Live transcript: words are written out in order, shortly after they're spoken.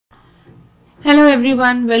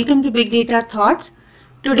everyone, welcome to Big Data Thoughts.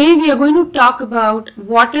 Today we are going to talk about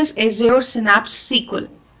what is Azure Synapse SQL.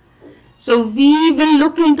 So we will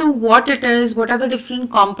look into what it is, what are the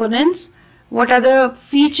different components, what are the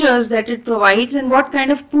features that it provides, and what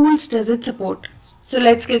kind of pools does it support. So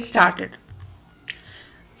let's get started.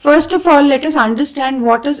 First of all, let us understand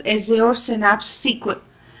what is Azure Synapse SQL.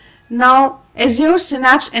 Now, Azure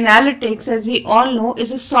Synapse Analytics, as we all know,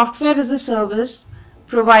 is a software as a service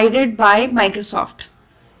provided by Microsoft.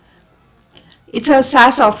 It's a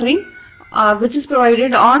SaaS offering which is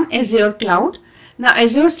provided on Azure Cloud. Now,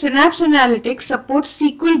 Azure Synapse Analytics supports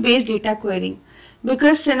SQL based data querying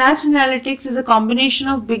because Synapse Analytics is a combination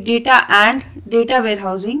of big data and data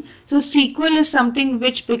warehousing. So, SQL is something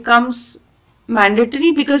which becomes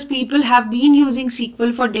mandatory because people have been using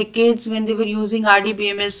SQL for decades when they were using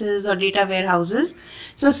RDBMSs or data warehouses.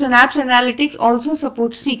 So, Synapse Analytics also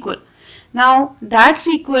supports SQL. Now that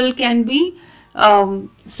SQL can be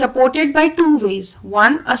supported by two ways.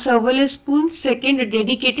 One, a serverless pool. Second, a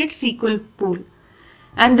dedicated SQL pool.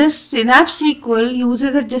 And this Synapse SQL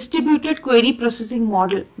uses a distributed query processing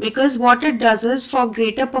model because what it does is, for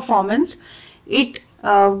greater performance, it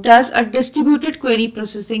does a distributed query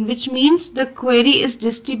processing, which means the query is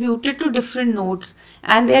distributed to different nodes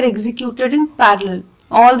and they are executed in parallel.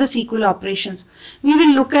 All the SQL operations. We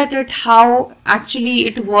will look at it how actually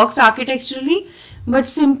it works architecturally, but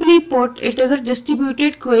simply put, it is a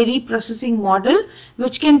distributed query processing model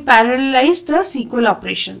which can parallelize the SQL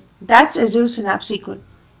operation. That's Azure Synapse SQL,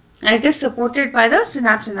 and it is supported by the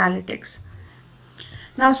Synapse Analytics.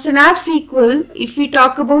 Now, Synapse SQL, if we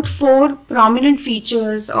talk about four prominent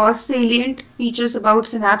features or salient features about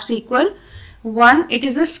Synapse SQL, one, it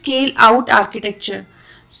is a scale out architecture.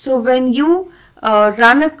 So when you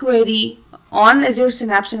run a query on Azure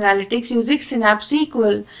Synapse Analytics using Synapse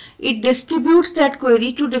SQL, it distributes that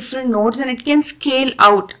query to different nodes and it can scale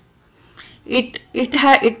out. It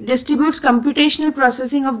distributes computational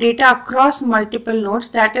processing of data across multiple nodes.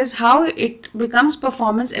 That is how it becomes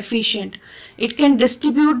performance efficient. It can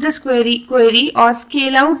distribute this query or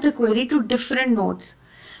scale out the query to different nodes.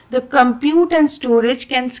 The compute and storage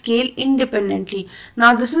can scale independently.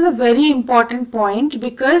 Now, this is a very important point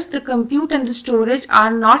because the compute and the storage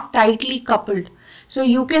are not tightly coupled. So,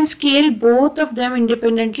 you can scale both of them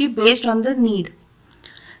independently based on the need.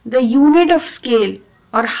 The unit of scale,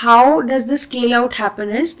 or how does the scale out happen,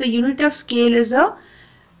 is the unit of scale is a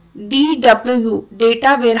DW,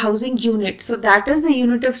 data warehousing unit. So, that is the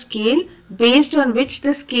unit of scale based on which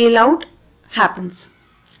the scale out happens.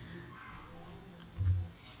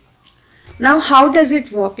 Now, how does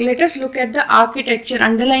it work? Let us look at the architecture,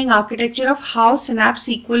 underlying architecture of how Synapse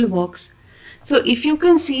SQL works. So, if you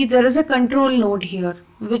can see, there is a control node here,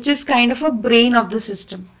 which is kind of a brain of the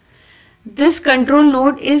system. This control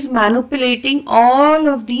node is manipulating all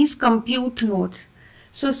of these compute nodes.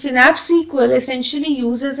 So, Synapse SQL essentially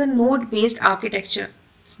uses a node-based architecture.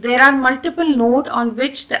 So, there are multiple nodes on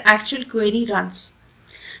which the actual query runs.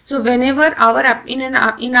 So, whenever in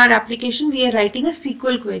our application we are writing a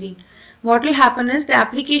SQL query, what will happen is the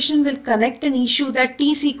application will connect and issue that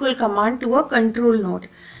tsql command to a control node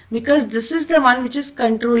because this is the one which is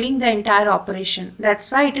controlling the entire operation.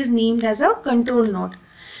 That's why it is named as a control node.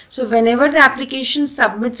 So whenever the application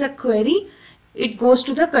submits a query, it goes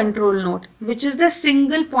to the control node, which is the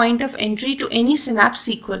single point of entry to any Synapse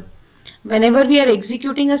SQL. Whenever we are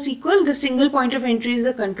executing a SQL, the single point of entry is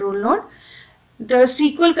the control node. The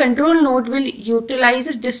SQL control node will utilize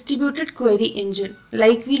a distributed query engine.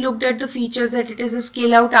 Like we looked at the features that it is a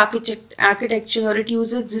scale out architecture, it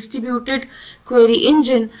uses distributed query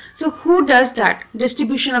engine. So who does that?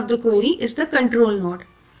 Distribution of the query is the control node.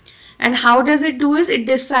 And how does it do is it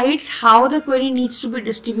decides how the query needs to be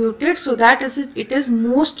distributed so that it is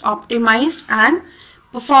most optimized and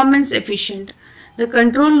performance efficient. The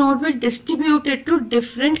control node will distribute it to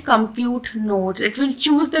different compute nodes. It will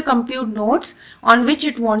choose the compute nodes on which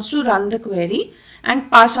it wants to run the query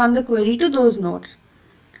and pass on the query to those nodes.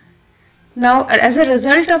 Now, as a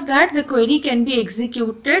result of that, the query can be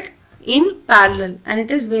executed in parallel and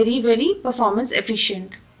it is very, very performance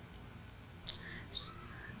efficient.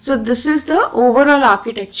 So, this is the overall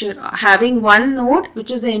architecture, having one node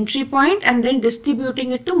which is the entry point and then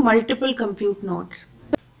distributing it to multiple compute nodes.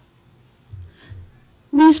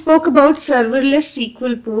 We spoke about serverless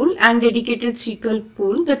SQL pool and dedicated SQL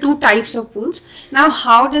pool, the two types of pools. Now,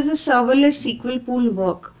 how does a serverless SQL pool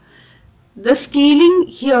work? The scaling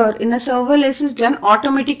here in a serverless is done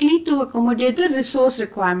automatically to accommodate the resource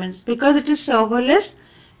requirements. Because it is serverless,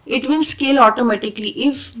 it will scale automatically.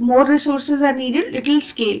 If more resources are needed, it will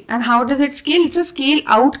scale. And how does it scale? It's a scale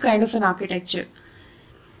out kind of an architecture.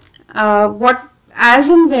 What as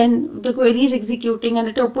and when the query is executing and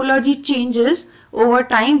the topology changes over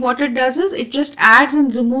time, what it does is it just adds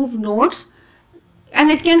and remove nodes,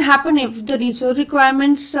 and it can happen if the resource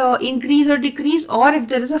requirements increase or decrease, or if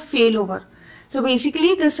there is a failover. So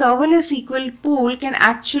basically the serverless SQL pool can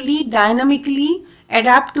actually dynamically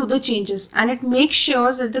adapt to the changes, and it makes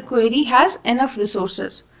sure that the query has enough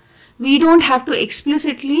resources. We don't have to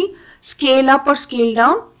explicitly scale up or scale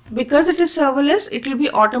down. Because it is serverless, it will be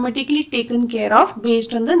automatically taken care of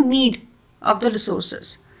based on the need of the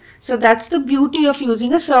resources. So that's the beauty of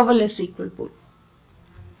using a serverless SQL pool.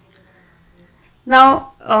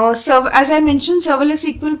 Now, as I mentioned, serverless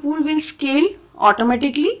SQL pool will scale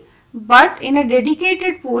automatically, but in a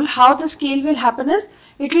dedicated pool, how the scale will happen is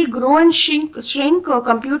it will grow and shrink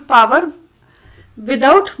compute power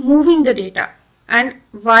without moving the data. And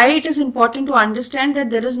why it is important to understand that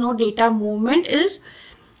there is no data movement is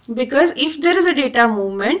because if there is a data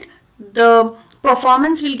movement, the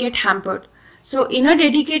performance will get hampered. So in a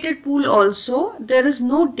dedicated pool also, there is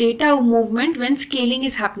no data movement when scaling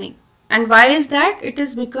is happening. And why is that? It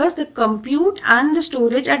is because the compute and the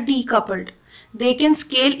storage are decoupled. They can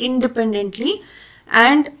scale independently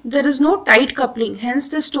and there is no tight coupling. Hence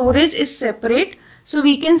the storage is separate. So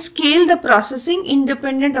we can scale the processing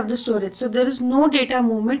independent of the storage. So there is no data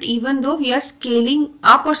movement even though we are scaling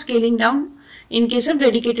up or scaling down in case of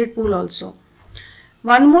dedicated pool also.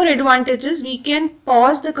 One more advantage is we can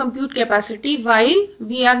pause the compute capacity while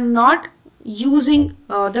we are not using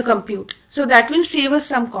the compute. So that will save us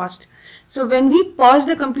some cost. So when we pause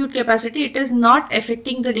the compute capacity, it is not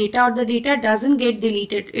affecting the data, or the data doesn't get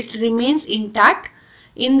deleted. It remains intact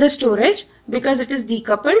in the storage because it is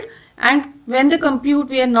decoupled. And when the compute,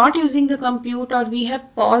 we are not using the compute or we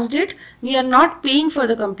have paused it, we are not paying for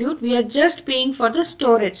the compute, we are just paying for the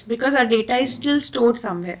storage because our data is still stored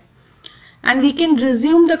somewhere. And we can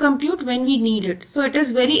resume the compute when we need it. So it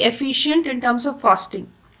is very efficient in terms of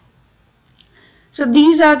costing. So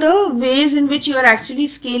these are the ways in which you are actually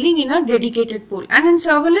scaling in a dedicated pool. And in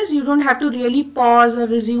serverless, you don't have to really pause or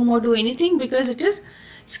resume or do anything because it is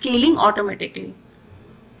scaling automatically.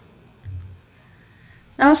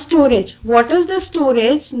 Now storage. What is the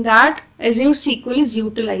storage that Azure SQL is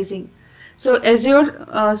utilizing? So Azure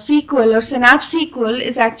SQL or Synapse SQL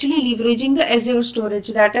is actually leveraging the Azure storage.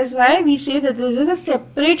 That is why we say that there is a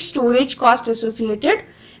separate storage cost associated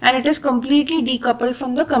and it is completely decoupled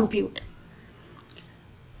from the compute.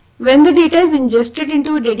 When the data is ingested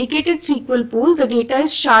into a dedicated SQL pool, the data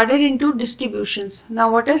is sharded into distributions.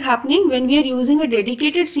 Now what is happening when we are using a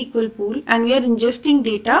dedicated SQL pool and we are ingesting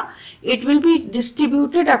data, it will be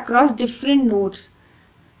distributed across different nodes.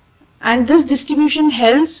 And this distribution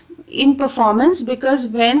helps in performance because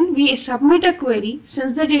when we submit a query,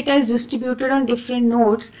 since the data is distributed on different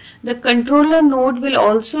nodes, the controller node will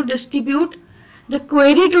also distribute the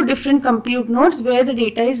query to different compute nodes where the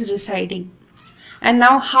data is residing. And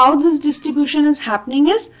now how this distribution is happening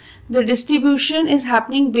is, the distribution is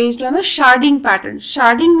happening based on a sharding pattern.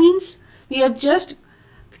 Sharding means we are just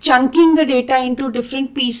chunking the data into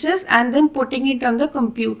different pieces and then putting it on the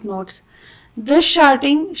compute nodes. This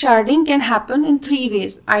sharding can happen in three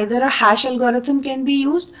ways. Either a hash algorithm can be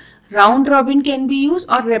used, round robin can be used,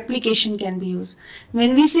 or replication can be used.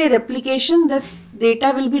 When we say replication, the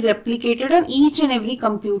data will be replicated on each and every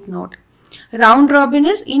compute node. Round robin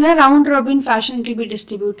is in a round robin fashion it will be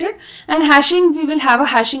distributed, and hashing, we will have a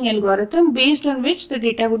hashing algorithm based on which the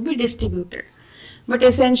data would be distributed. But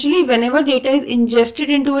essentially whenever data is ingested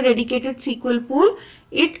into a dedicated SQL pool,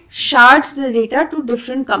 it shards the data to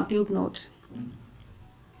different compute nodes.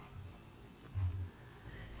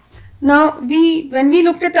 Now when we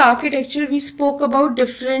looked at the architecture, we spoke about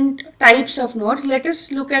different types of nodes. Let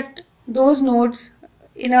us look at those nodes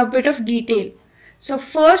in a bit of detail. So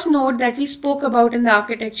first node that we spoke about in the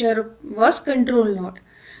architecture was control node.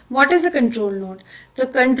 What is a control node? The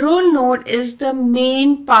control node is the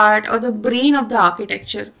main part or the brain of the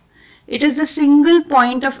architecture. It is the single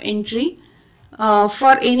point of entry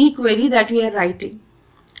for any query that we are writing.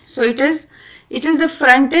 So it is the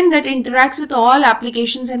front end that interacts with all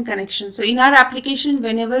applications and connections. So in our application,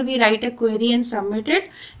 whenever we write a query and submit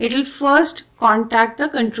it, it will first contact the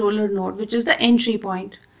controller node, which is the entry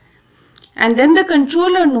point. And then the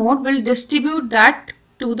controller node will distribute that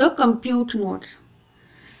to the compute nodes.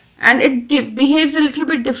 And it behaves a little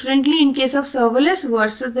bit differently in case of serverless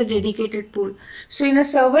versus the dedicated pool. So in a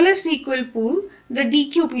serverless SQL pool, the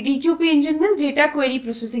DQP engine means data query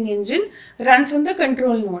processing engine, runs on the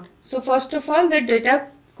control node. So first of all, the data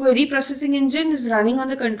query processing engine is running on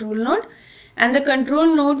the control node, and the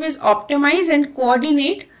control node will optimize and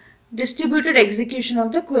coordinate distributed execution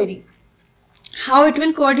of the query. how it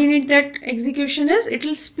will coordinate that execution is, it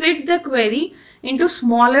will split the query into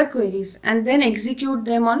smaller queries and then execute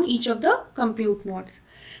them on each of the compute nodes.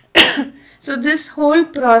 So this whole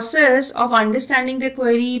process of understanding the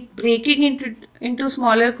query, breaking into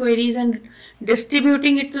smaller queries and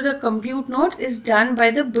distributing it to the compute nodes is done by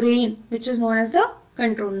the brain, which is known as the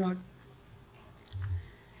control node.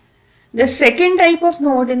 The second type of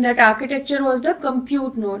node in that architecture was the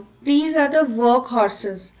compute node. These are the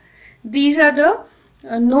workhorses. These are the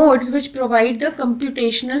nodes which provide the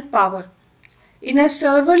computational power. In a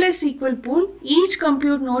serverless SQL pool, each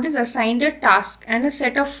compute node is assigned a task and a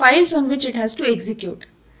set of files on which it has to execute.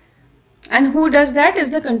 And who does that is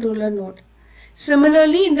the controller node.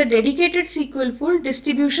 Similarly, in the dedicated SQL pool,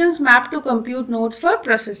 distributions map to compute nodes for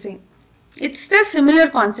processing. It's the similar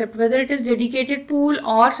concept, whether it is dedicated pool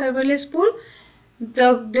or serverless pool,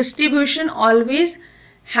 the distribution always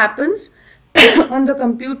happens on the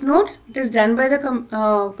compute nodes. It is done by the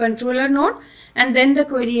controller node and then the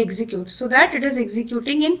query executes, so that it is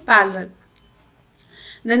executing in parallel.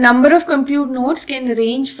 The number of compute nodes can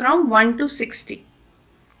range from 1 to 60.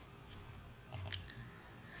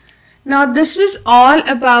 Now this was all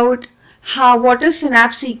about what is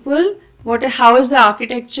Synapse SQL, how is the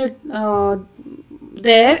architecture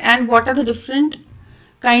there, and what are the different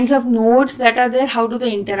kinds of nodes that are there, how do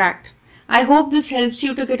they interact. I hope this helps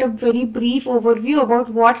you to get a very brief overview about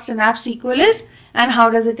what Synapse SQL is and how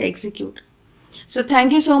does it execute. So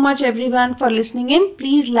thank you so much everyone for listening in.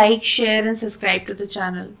 Please like, share and subscribe to the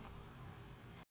channel.